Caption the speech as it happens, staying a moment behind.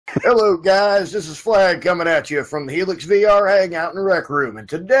Hello, guys. This is Flag coming at you from the HelixxVR Hangout and Rec Room. And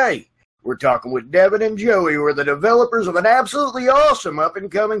today, we're talking with Devin and Joey, who are the developers of an absolutely awesome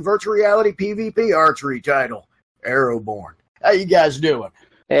up-and-coming virtual reality PvP archery title, Arrowborn. How you guys doing?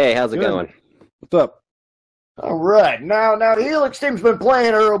 Hey, how's it going? What's up? All right. Now, the Helix team's been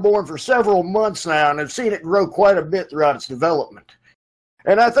playing Arrowborn for several months now, and have seen it grow quite a bit throughout its development.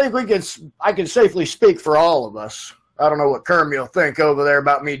 And I think I can safely speak for all of us. I don't know what Kermie will think over there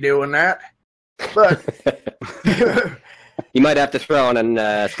about me doing that, but you might have to throw on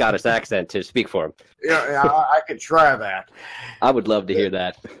a Scottish accent to speak for him. Yeah, I could try that. I would love to hear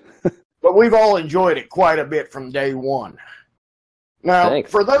that. But we've all enjoyed it quite a bit from day one. Now,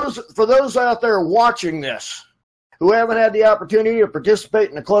 Thanks. for those out there watching this who haven't had the opportunity to participate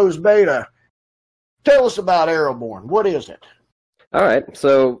in the closed beta, tell us about Arrowborn. What is it? All right,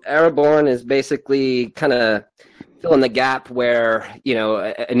 so Arrowborn is basically kind of filling the gap where,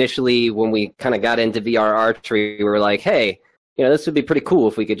 initially when we kind of got into VR archery, we were like, hey, this would be pretty cool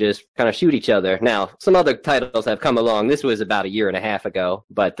if we could just kind of shoot each other. Now, some other titles have come along. This was about 1.5 years ago,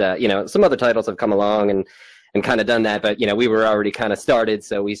 but, some other titles have come along and kind of done that. But, we were already kind of started,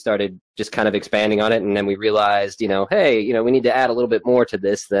 so we started just kind of expanding on it. And then we realized, hey, we need to add a little bit more to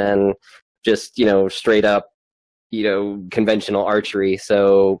this than just, straight up, conventional archery.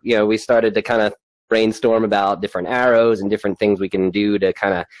 So, we started to kind of brainstorm about different arrows and different things we can do to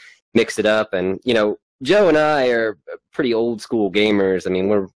kind of mix it up. And, Joe and I are pretty old school gamers. I mean,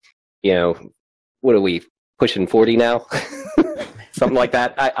 we're, what are we, pushing 40 now? Something like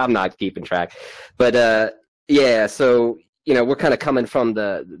that. I'm not keeping track. But, yeah, so, we're kind of coming from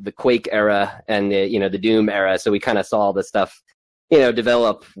the Quake era and the Doom era. So we kind of saw the stuff,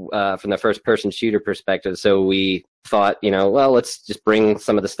 develop from the first-person shooter perspective. So we thought, well, let's just bring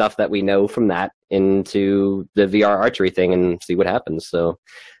some of the stuff that we know from that into the VR archery thing and see what happens. So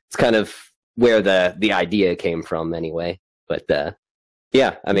it's kind of where the idea came from anyway. But,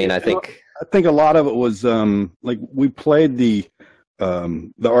 yeah, I mean, I think a lot of it was, like, we played the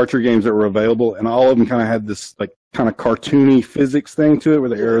archery games that were available, and all of them kind of had this, like, kind of cartoony physics thing to it where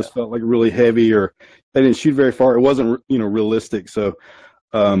the arrows felt like really heavy or they didn't shoot very far. It wasn't, realistic. So,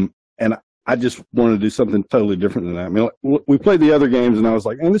 and I just wanted to do something totally different than that. I mean, we played the other games and I was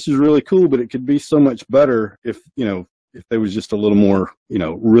like, and this is really cool, but it could be so much better if there was just a little more,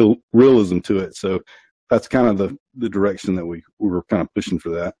 realism to it. So that's kind of the direction that we were kind of pushing for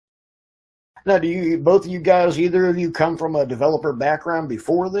that. Now, both of you guys, either of you come from a developer background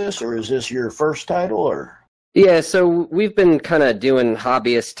before this, or is this your first title, or? Yeah, so we've been kind of doing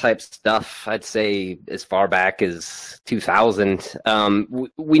hobbyist type stuff, I'd say, as far back as 2000.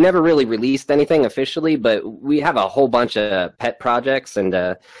 We never really released anything officially, but we have a whole bunch of pet projects. And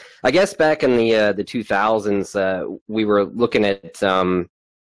I guess back in the 2000s, we were looking at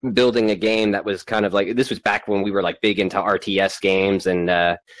building a game that was kind of like, this was back when we were like big into RTS games. And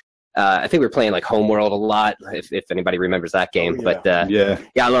I think we were playing like Homeworld a lot, if anybody remembers that game. Oh, yeah. But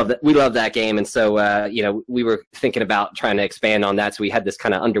yeah, I love that. We love that game, and so we were thinking about trying to expand on that. So we had this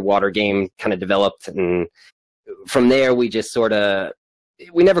kind of underwater game kind of developed, and from there we just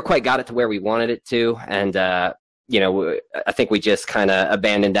we never quite got it to where we wanted it to, and I think we just kind of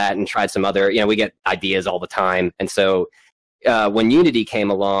abandoned that and tried some other. We get ideas all the time, and so. When Unity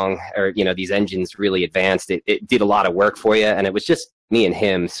came along, or these engines really advanced, it did a lot of work for you, and it was just me and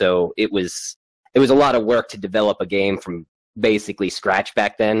him. So it was a lot of work to develop a game from basically scratch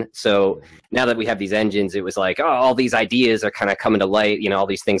back then. So now that we have these engines, it was like, oh, all these ideas are kind of coming to light. All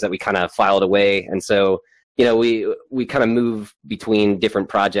these things that we kind of filed away, and so we kind of moved between different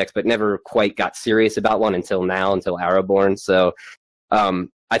projects, but never quite got serious about one until Arrowborn. So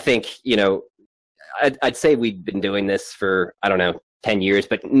I think I'd say we've been doing this for, 10 years,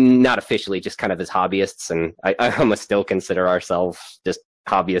 but not officially, just kind of as hobbyists. And I almost still consider ourselves just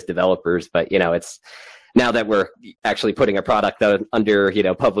hobbyist developers. But, it's now that we're actually putting a product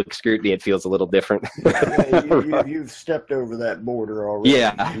under, public scrutiny, it feels a little different. You've stepped over that border already.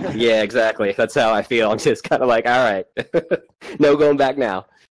 Yeah, exactly. That's how I feel. I'm just kind of like, all right, no going back now.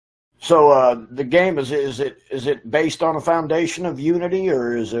 So the game, is it based on a foundation of Unity,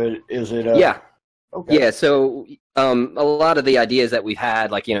 or is it? Yeah. Okay. Yeah, so a lot of the ideas that we've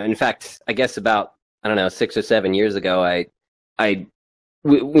had, like, in fact, I guess about, 6 or 7 years ago,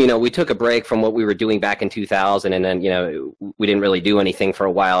 we took a break from what we were doing back in 2000, and then, we didn't really do anything for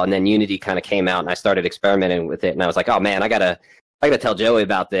a while, and then Unity kind of came out, and I started experimenting with it, and I was like, oh man, I gotta tell Joey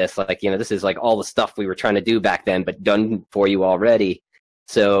about this, like, this is like all the stuff we were trying to do back then, but done for you already.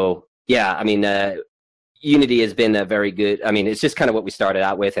 So, yeah, I mean, Unity has been a very good, it's just kind of what we started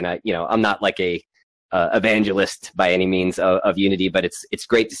out with, and I'm not like a evangelist by any means of Unity, but it's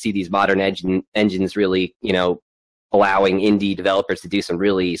great to see these modern engines really, allowing indie developers to do some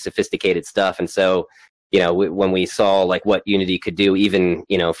really sophisticated stuff. And so, when we saw like what Unity could do, even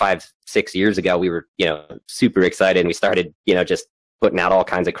 5-6 years ago, we were super excited, and we started just putting out all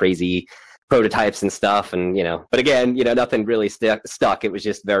kinds of crazy prototypes and stuff, and but again, nothing really stuck. It was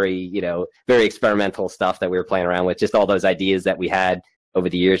just very very experimental stuff that we were playing around with, just all those ideas that we had over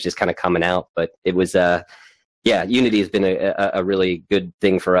the years just kind of coming out. But it was Unity has been a really good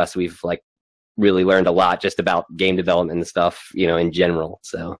thing for us. We've like really learned a lot just about game development and stuff in general,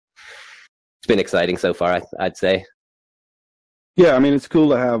 so it's been exciting so far, I'd say. Yeah, I mean, it's cool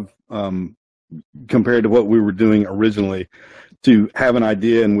to have compared to what we were doing originally, to have an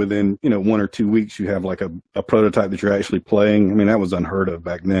idea and within 1 or 2 weeks you have like a prototype that you're actually playing. I mean, that was unheard of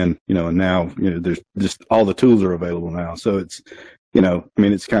back then, and now there's just all the tools are available now. So it's I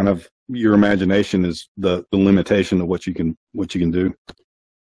mean, it's kind of your imagination is the limitation of what you can do.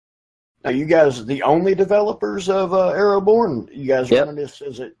 Now, you guys are the only developers of Arrowborn? You guys running this?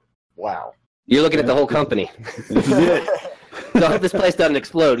 Is it? Wow. You're looking at the whole company. This is it. So I hope this place doesn't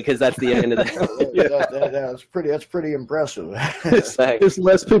explode, because that's the end of the. That's pretty impressive. It's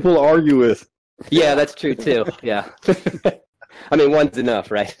less people to argue with. Yeah, that's true too. Yeah. I mean, one's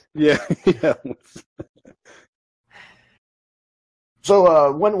enough, right? Yeah. Yeah.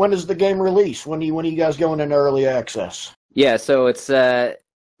 So when is the game release? When are you guys going into early access? Yeah, so it's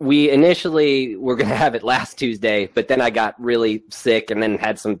we initially were going to have it last Tuesday, but then I got really sick and then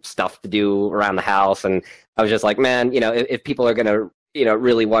had some stuff to do around the house, and I was just like, man, if people are going to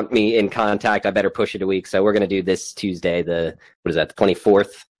really want me in contact, I better push it a week. So we're going to do this Tuesday, the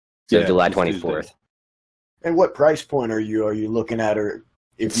 24th, so July 24th. Tuesday. And what price point are you looking at, or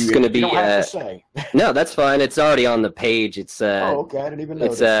if it's going to be? You don't have to say. No, that's fine. It's already on the page. It's okay, I didn't even know.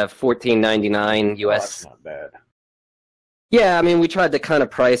 It's $14.99 US. That's not bad. Yeah, I mean, we tried to kind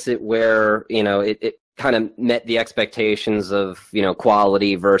of price it where, it kind of met the expectations of,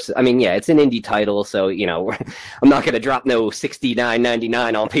 quality versus, I mean, yeah, it's an indie title, so, I'm not going to drop no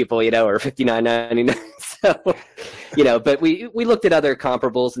 $69.99 on people, or $59.99. So, but we looked at other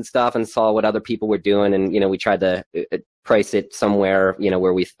comparables and stuff and saw what other people were doing, and, we tried to price it somewhere,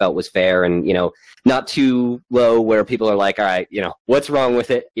 where we felt was fair, and, not too low where people are like, all right, what's wrong with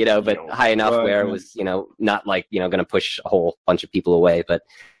it, but high enough where it was, not like, going to push a whole bunch of people away. But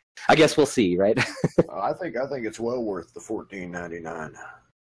I guess we'll see, right? I think it's well worth the $14.99.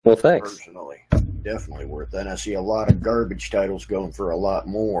 Well, thanks. Personally, definitely worth that. I see a lot of garbage titles going for a lot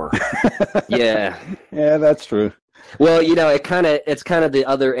more. Yeah. Yeah, that's true. Well, it's kind of the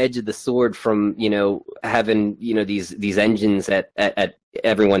other edge of the sword from, having, these engines at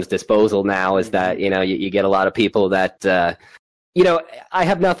everyone's disposal now, is that, you get a lot of people that, I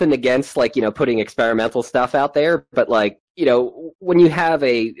have nothing against, like, putting experimental stuff out there, but, like, when you have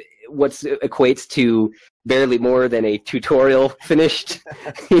what equates to barely more than a tutorial finished,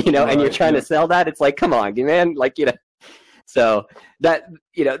 and you're trying to sell that, it's like, come on, man, like, so that,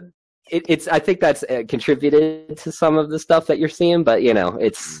 it's I think that's contributed to some of the stuff that you're seeing, but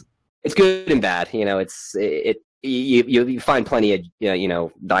it's good and bad. You find plenty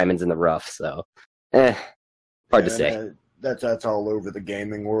of diamonds in the rough. So hard to say. That's all over the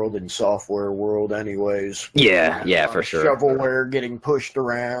gaming world and software world, anyways. Yeah, for sure. Shovelware getting pushed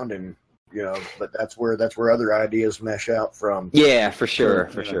around, and but that's where other ideas mesh out from. Yeah, for sure,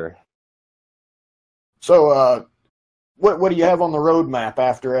 for sure. So, what do you have on the roadmap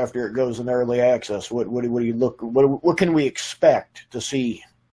after it goes in early access? What do you look? What can we expect to see?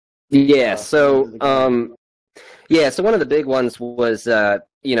 Yeah. So one of the big ones was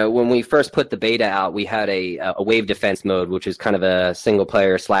when we first put the beta out, we had a wave defense mode, which is kind of a single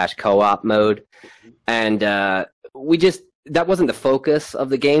player / co-op mode, and that wasn't the focus of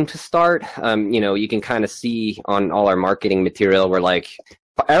the game to start. You can kind of see on all our marketing material, we're like,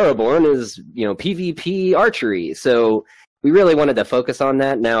 Arrowborn is, PvP archery. So we really wanted to focus on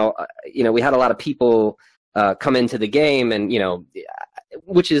that. Now, we had a lot of people come into the game, and,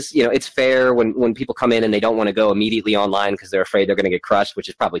 which is, it's fair when people come in and they don't want to go immediately online because they're afraid they're going to get crushed, which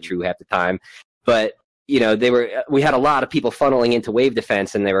is probably true half the time. But, we had a lot of people funneling into wave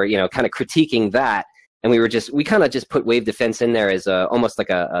defense, and they were, kind of critiquing that. And we kind of just put wave defense in there as almost like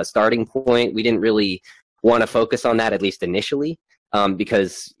a starting point. We didn't really want to focus on that, at least initially.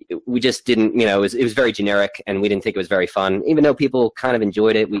 Because we just didn't, it was very generic, and we didn't think it was very fun. Even though people kind of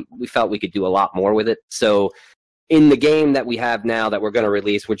enjoyed it, we felt we could do a lot more with it. So in the game that we have now that we're going to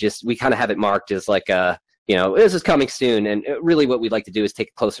release, we kind of have it marked as like this is coming soon. And really what we'd like to do is take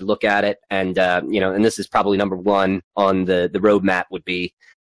a closer look at it. And, and this is probably number one on the roadmap would be,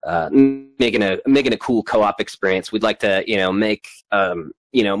 making a cool co-op experience. We'd like to, make a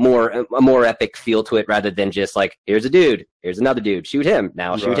more epic feel to it rather than just like, here's a dude, here's another dude, shoot him,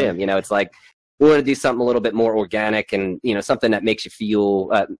 now shoot him. It's like we want to do something a little bit more organic and, something that makes you feel,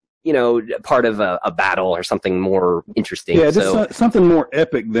 part of a battle or something more interesting. Yeah, just something more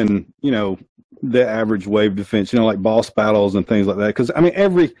epic than, the average wave defense, like boss battles and things like that. Because, I mean,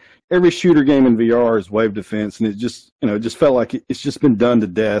 every shooter game in VR is wave defense, and it just, it just felt like it's just been done to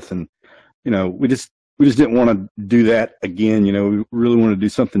death. And, we just didn't want to do that again. We really want to do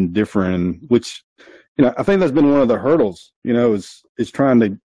something different, and which, I think that's been one of the hurdles, is trying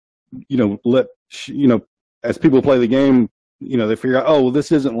to, let, as people play the game, they figure out, oh, well,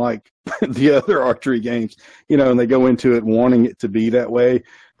 this isn't like the other archery games, and they go into it wanting it to be that way.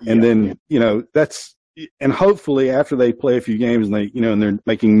 And then, that's, and hopefully after they play a few games and they, and they're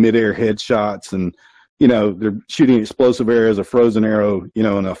making midair headshots and, they're shooting explosive arrows, a frozen arrow,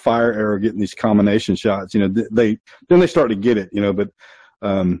 and a fire arrow, getting these combination shots, then they start to get it, but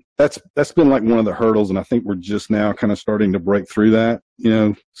that's been like one of the hurdles, and I think we're just now kind of starting to break through that,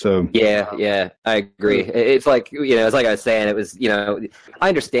 so. Yeah, I agree. It's like, it's like I was saying, it was, I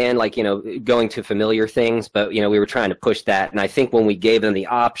understand, like, going to familiar things, but, we were trying to push that, and I think when we gave them the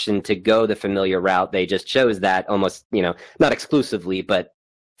option to go the familiar route, they just chose that almost, not exclusively, but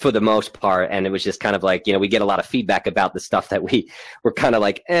for the most part, and it was just kind of like, we get a lot of feedback about the stuff that we were kind of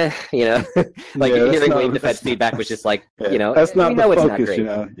like, like hearing wave defense feedback was just like, that's not the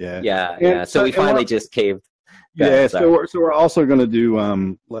focus, Yeah. So we finally just caved. So we're also going to do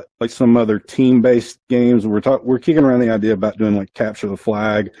like some other team-based games. We're kicking around the idea about doing like capture the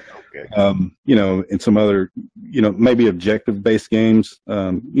flag, and some other, maybe objective-based games,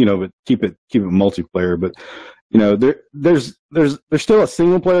 but keep it multiplayer, but. There's still a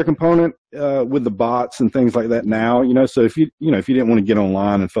single player component with the bots and things like that now. So if you didn't want to get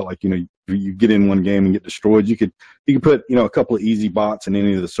online and felt like you get in one game and get destroyed, you could put a couple of easy bots in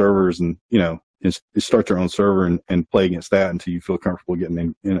any of the servers and start your own server and play against that until you feel comfortable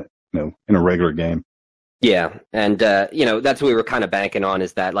getting in a regular game. Yeah, and that's what we were kind of banking on,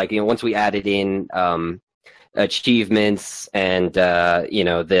 is that, like, once we added in achievements and the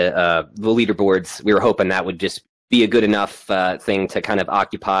leaderboards, we were hoping that would just be a good enough thing to kind of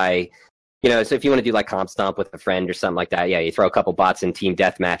occupy, so if you want to do like comp stomp with a friend or something like that, you throw a couple bots in team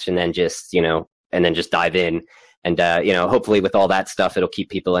deathmatch and then just dive in, and hopefully with all that stuff it'll keep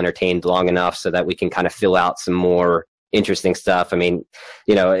people entertained long enough so that we can kind of fill out some more interesting stuff. I mean,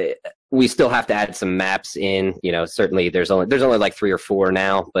 we still have to add some maps in, certainly there's only like 3 or 4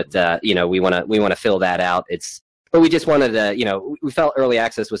 now, but we want to fill that out. But we just wanted to, we felt early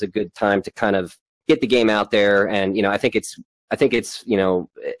access was a good time to kind of get the game out there, and I think it's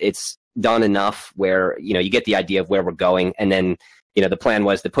it's done enough where you get the idea of where we're going, and then the plan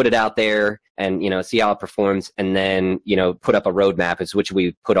was to put it out there and see how it performs, and then put up a roadmap, which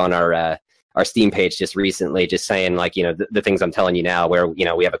we put on our Steam page just recently, just saying, like, the things I'm telling you now, where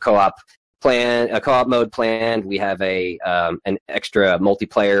we have a co-op mode planned, we have an extra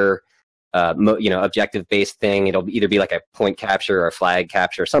multiplayer objective based thing. It'll either be like a point capture or flag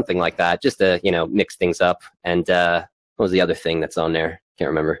capture or something like that, just to mix things up. And what was the other thing that's on there? Can't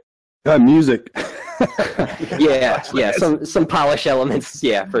remember. Music. yeah, some polish elements,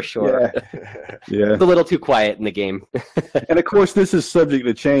 for sure. Yeah. It's a little too quiet in the game. And of course, this is subject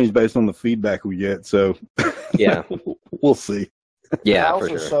to change based on the feedback we get. So yeah, we'll see. Yeah, I also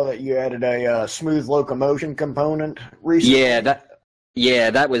for sure. saw that you added a smooth locomotion component recently.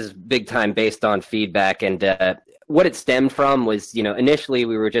 That was big time based on feedback, and what it stemmed from was, initially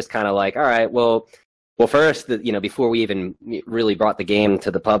we were just kind of like, all right, well, first, before we even really brought the game to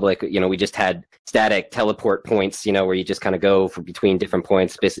the public, we just had static teleport points, where you just kind of go between different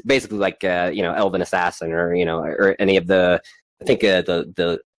points, basically like, Elven Assassin or any of the, I think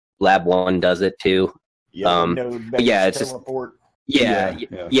the Lab 1 does it too. It's teleport. Yeah,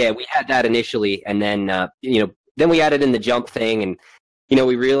 we had that initially, and then, then we added in the jump thing, and,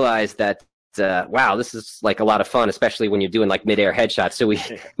 we realized that, wow, this is like a lot of fun, especially when you're doing like mid-air headshots. So we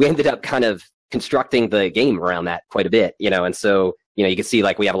ended up kind of constructing the game around that quite a bit, and so, you can see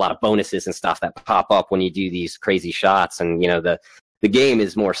like we have a lot of bonuses and stuff that pop up when you do these crazy shots, and, the game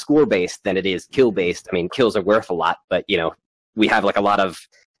is more score-based than it is kill-based. I mean, kills are worth a lot, but, we have like a lot of,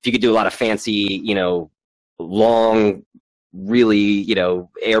 if you could do a lot of fancy, long, really,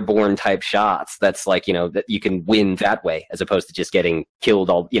 airborne type shots, that's like, that you can win that way, as opposed to just getting killed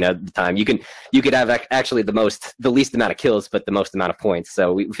all, the time. You could have actually the least amount of kills, but the most amount of points.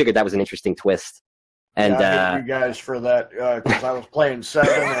 So we figured that was an interesting twist. And I hate you guys for that because I was playing 7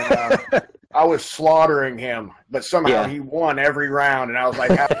 and I was slaughtering him, but somehow he won every round, and I was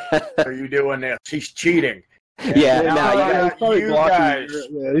like, "How are you doing this? He's cheating." And he's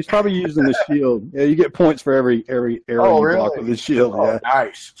probably he's probably using the shield. Yeah, you get points for every arrow you block with the shield. Oh,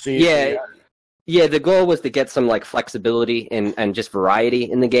 nice. Yeah, the goal was to get some like flexibility and just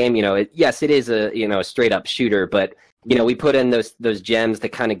variety in the game. You know, yes, it is a straight up shooter, but we put in those gems to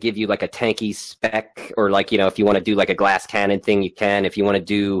kind of give you like a tanky spec, or like if you want to do like a glass cannon thing, you can. If you want to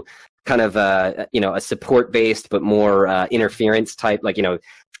do kind of a support based but more interference type, like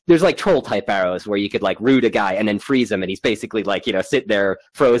there's like troll type arrows where you could like root a guy and then freeze him, and he's basically like sit there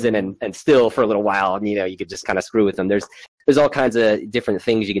frozen and still for a little while, and you could just kind of screw with him. There's all kinds of different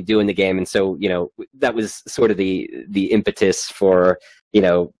things you can do in the game, and so that was sort of the impetus for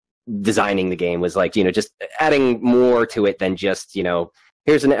designing the game, was like just adding more to it than just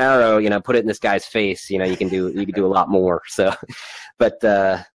here's an arrow, put it in this guy's face. You can do a lot more. So, but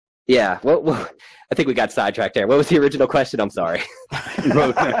yeah, well, I think we got sidetracked there. What was the original question? I'm sorry.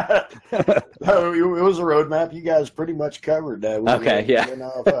 Roadmap. No, it was a roadmap. You guys pretty much covered that. Okay, yeah.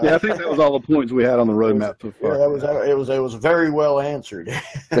 I think that was all the points we had on the roadmap so far. Yeah, it was very well answered.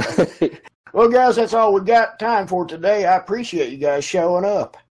 Well, guys, that's all we got time for today. I appreciate you guys showing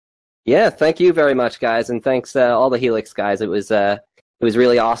up. Yeah, thank you very much, guys, and thanks all the Helix guys. It was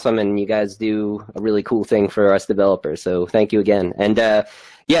really awesome, and you guys do a really cool thing for us developers. So thank you again. And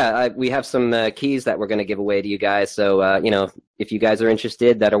we have some keys that we're going to give away to you guys. So if you guys are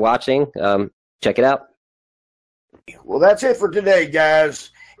interested that are watching, check it out. Well, that's it for today, guys.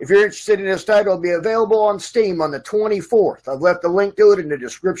 If you're interested in this title, it'll be available on Steam on the 24th. I've left a link to it in the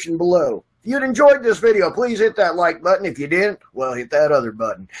description below. If you'd enjoyed this video, please hit that like button. If you didn't, well, hit that other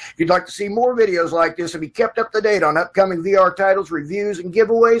button. If you'd like to see more videos like this and be kept up to date on upcoming VR titles, reviews, and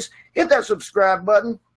giveaways, hit that subscribe button.